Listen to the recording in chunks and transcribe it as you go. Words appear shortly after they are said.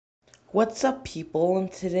What's up, people?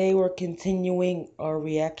 And today we're continuing our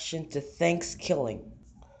reaction to Thankskilling.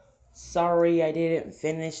 Sorry I didn't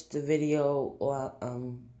finish the video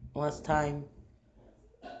last time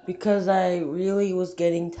because I really was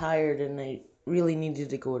getting tired and I really needed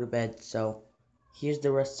to go to bed. So here's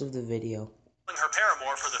the rest of the video. Her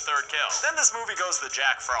paramour for the third kill. Then this movie goes the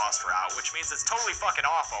Jack Frost route, which means it's totally fucking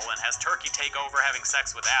awful and has Turkey take over having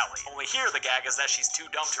sex with Allie. Only here the gag is that she's too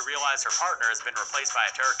dumb to realize her partner has been replaced by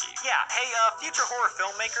a turkey. Yeah, hey, future horror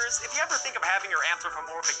filmmakers, if you ever think of having your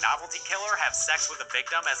anthropomorphic novelty killer have sex with a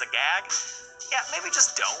victim as a gag, yeah, maybe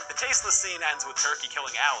just don't. The tasteless scene ends with Turkey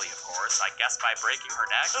killing Allie, of course, I guess by breaking her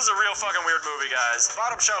neck. This is a real fucking weird movie, guys. The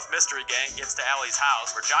bottom shelf mystery gang gets to Allie's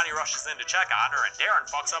house, where Johnny rushes in to check on her, and Darren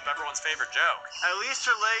fucks up everyone's favorite joke. At least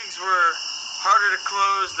her legs were harder to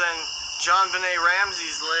close than John Benet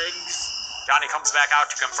Ramsey's legs. Johnny comes back out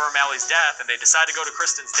to confirm Allie's death, and they decide to go to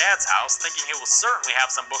Kristen's dad's house, thinking he will certainly have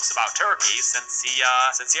some books about Turkey, since he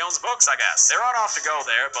owns books, I guess. They run off to go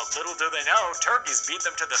there, but little do they know, Turkey's beat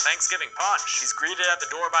them to the Thanksgiving punch. He's greeted at the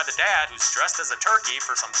door by the dad, who's dressed as a turkey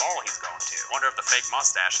for some ball he's going to. Wonder if the fake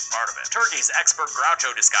mustache is part of it. Turkey's expert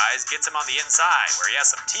Groucho disguise gets him on the inside, where he has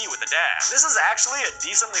some tea with the dad. This is actually a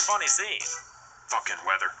decently funny scene. Fucking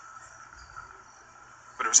weather.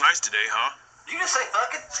 But it was nice today, huh? You just say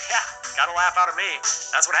fucking? Yeah, got a laugh out of me.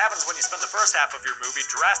 That's what happens when you spend the first half of your movie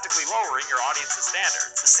drastically lowering your audience's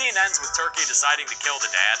standards. The scene ends with Turkey deciding to kill the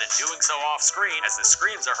dad and doing so off-screen as the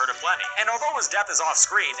screams are heard aplenty. And although his death is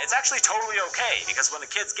off-screen, it's actually totally okay, because when the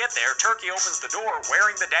kids get there, Turkey opens the door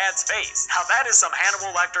wearing the dad's face. Now that is some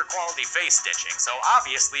Hannibal Lecter quality face stitching, so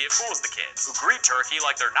obviously it fools the kids, who greet Turkey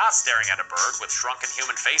like they're not staring at a bird with shrunken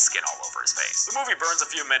human face skin all over his face. The movie burns a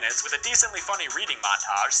few minutes with a decently funny reading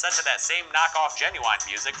montage set to that same knockoff Genuine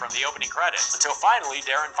music from the opening credits, until finally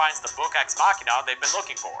Darren finds the book Ex Machina they've been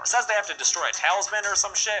looking for. Says they have to destroy a talisman or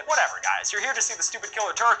some shit. Whatever, guys, you're here to see the stupid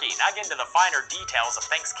killer Turkey, not get into the finer details of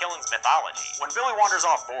Thankskilling's mythology. When Billy wanders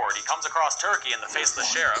off board, he comes across Turkey in the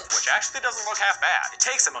faceless sheriff, which actually doesn't look half bad. It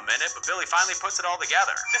takes him a minute, but Billy finally puts it all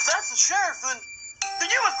together. If that's the sheriff, then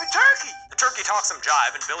you must be Turkey! The Turkey talks some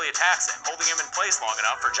jive, and Billy attacks him, holding him in place long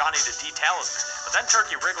enough for Johnny to detalisman him. But then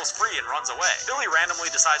Turkey wriggles free and runs away. Billy randomly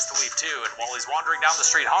decides to leave too, and while he's wandering down the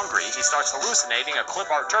street hungry, he starts hallucinating a clip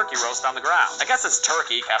art turkey roast on the ground. I guess it's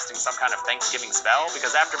Turkey casting some kind of Thanksgiving spell,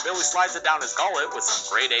 because after Billy slides it down his gullet with some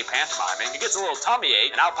grade A pantomiming, he gets a little tummy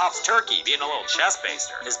ache, and out pops Turkey, being a little chest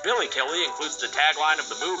baster. His Billy Killy includes the tagline of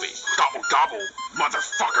the movie. Gobble gobble,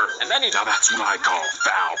 motherfucker. And then he... Now that's what I call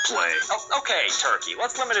foul play. Oh, okay, Turkey,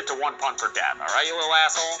 let's limit it to one pun per death, alright, you little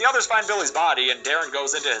asshole? The others find Billy's body, and Darren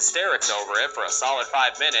goes into hysterics over it for a solid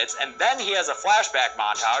 5 minutes, and then he has a flashback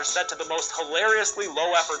montage set to the most hilariously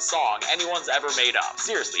low-effort song anyone's ever made up.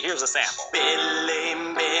 Seriously, here's a sample. Billy,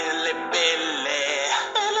 Billy, Billy,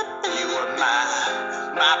 you are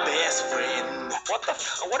my best friend.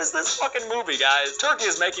 What is this fucking movie, guys? Turkey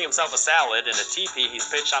is making himself a salad in a teepee he's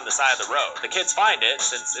pitched on the side of the road. The kids find it,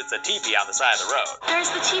 since it's a teepee on the side of the road. There's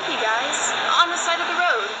the teepee, guys, on the side of the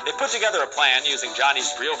road. They put together a plan using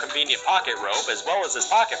Johnny's real convenient pocket rope as well as his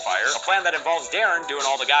pocket fire, a plan that involves Darren doing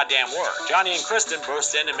all the goddamn work. Johnny and Kristen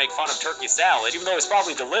burst in and make fun of Turkey's salad, even though it's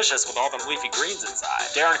probably delicious with all them leafy greens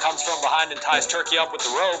inside. Darren comes from behind and ties Turkey up with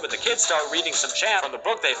the rope, and the kids start reading some chant from the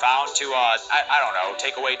book they found to, I don't know,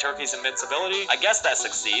 take away Turkey's invincibility? I guess that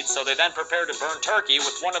succeeds, so they then prepare to burn Turkey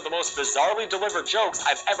with one of the most bizarrely delivered jokes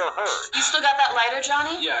I've ever heard. You still got that lighter,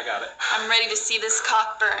 Johnny? Yeah, I got it. I'm ready to see this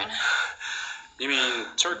cock burn. You mean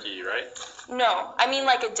turkey, right? No, I mean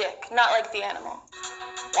like a dick, not like the animal.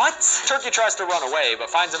 What? Turkey tries to run away, but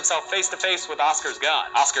finds himself face to face with Oscar's gun.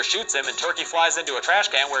 Oscar shoots him, and Turkey flies into a trash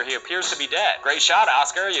can where he appears to be dead. Great shot,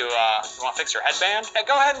 Oscar. You want to fix your headband? Hey,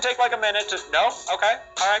 go ahead and take like a minute to... No? Okay.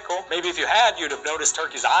 Alright, cool. Maybe if you had, you'd have noticed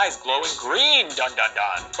Turkey's eyes glowing green. Dun dun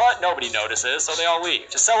dun. But nobody notices, so they all leave.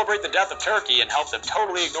 To celebrate the death of Turkey and help them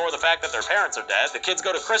totally ignore the fact that their parents are dead, the kids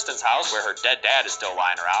go to Kristen's house, where her dead dad is still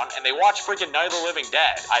lying around, and they watch freaking Night of the Living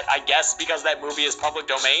Dead. I guess because that movie is public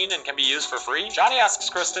domain and can be used for free? Johnny asks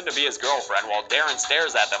Kristen to be his girlfriend while Darren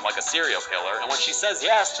stares at them like a serial killer, and when she says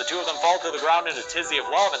yes, the two of them fall to the ground in a tizzy of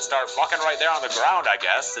love and start fucking right there on the ground, I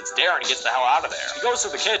guess, since Darren gets the hell out of there. He goes to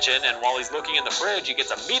the kitchen, and while he's looking in the fridge, he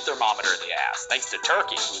gets a meat thermometer in the ass, thanks to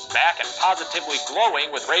Turkey, who's back and positively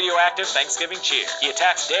glowing with radioactive Thanksgiving cheer. He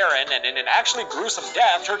attacks Darren, and in an actually gruesome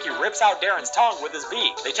death, Turkey rips out Darren's tongue with his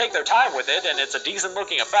beak. They take their time with it, and it's a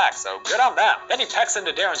decent-looking effect, so good on them. Then he pecks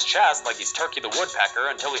into Darren's chest like he's Turkey the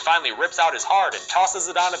Woodpecker until he finally rips out his heart and tosses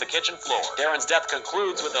it onto the kitchen floor. Darren's death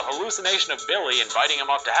concludes with a hallucination of Billy inviting him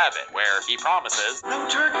up to heaven, where he promises, No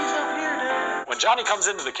turkeys up here, Dad. when Johnny comes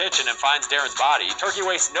into the kitchen and finds Darren's body, Turkey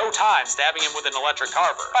wastes no time stabbing him with an electric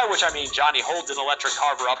carver, by which I mean Johnny holds an electric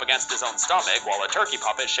carver up against his own stomach while a turkey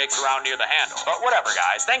puppet shakes around near the handle. But whatever,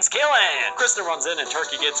 guys. Thankskilling! Kristen runs in and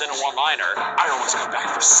Turkey gets in a one-liner. I almost got back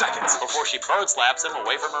for seconds. Before she bird slaps him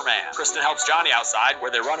away from her man. Kristen helps Johnny outside, where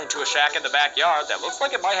they run into a shack in the backyard that looks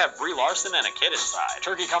like it might have Brie Larson and a kid inside.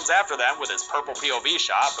 Turkey comes after them with his purple POV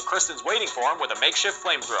shot, but Kristen's waiting for him with a makeshift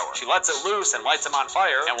flamethrower. She lets it loose and lights him on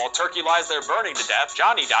fire, and while Turkey lies there burning to death,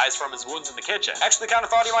 Johnny dies from his wounds in the kitchen. Actually kind of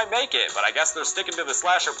thought he might make it, but I guess they're sticking to the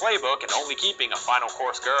slasher playbook and only keeping a final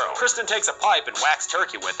course girl. Kristen takes a pipe and whacks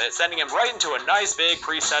Turkey with it, sending him right into a nice big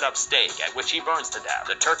pre-set up steak, at which he burns to death.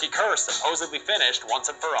 The turkey curse supposedly finished once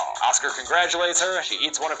and for all. Oscar congratulates her, she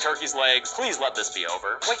eats one of Turkey's legs. Please let this be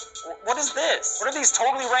over. Wait, what is this? What are these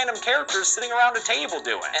totally random characters sitting around a table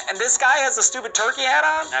doing? And this guy has a stupid turkey hat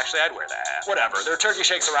on? Actually, I'd wear that hat. Whatever, their turkey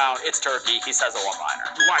shakes around, it's Turkey, he says a one-liner.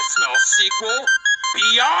 Do I smell sequel?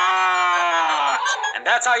 Beyond! And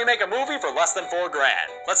that's how you make a movie for less than $4 grand.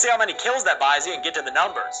 Let's see how many kills that buys you and get to the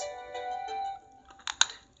numbers.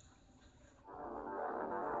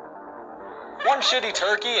 One shitty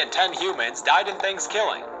turkey and 10 humans died in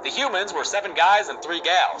Thankskilling. The humans were 7 guys and 3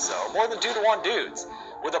 gals, so more than 2 to 1 dudes.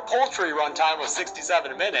 With a poultry runtime of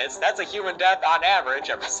 67 minutes, that's a human death on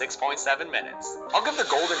average every 6.7 minutes. I'll give the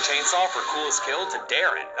golden chainsaw for coolest kill to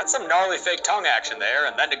Darren. That's some gnarly fake tongue action there,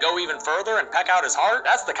 and then to go even further and peck out his heart,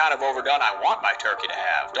 that's the kind of overdone I want my turkey to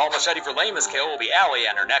have. Dull machete for lamest kill will be Allie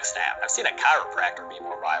and her neck snap. I've seen a chiropractor be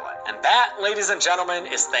more violent. And that, ladies and gentlemen,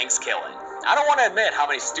 is Thankskilling. I don't want to admit how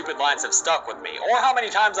many stupid lines have stuck with me, or how many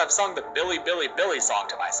times I've sung the Billy Billy Billy song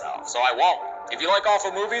to myself, so I won't. If you like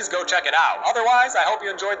awful movies, go check it out. Otherwise, I hope you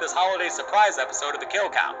enjoyed this holiday surprise episode of The Kill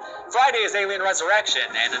Count. Friday is Alien Resurrection,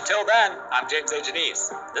 and until then, I'm James A. Janice.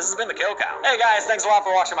 This has been The Kill Count. Hey guys, thanks a lot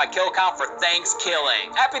for watching my Kill Count for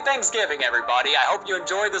Thankskilling. Happy Thanksgiving, everybody. I hope you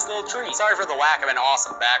enjoyed this little treat. Sorry for the lack of an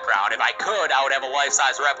awesome background. If I could, I would have a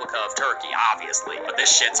life-size replica of Turkey, obviously. But this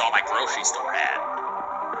shit's all my grocery store had.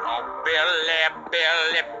 Oh, Billy,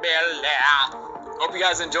 Billy, Billy. Hope you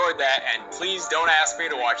guys enjoyed that, and please don't ask me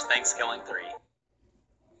to watch Thankskilling 3.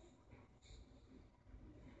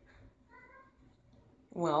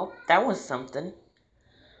 Well, that was something.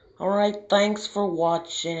 Alright, thanks for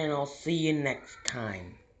watching, and I'll see you next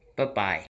time. Bye-bye.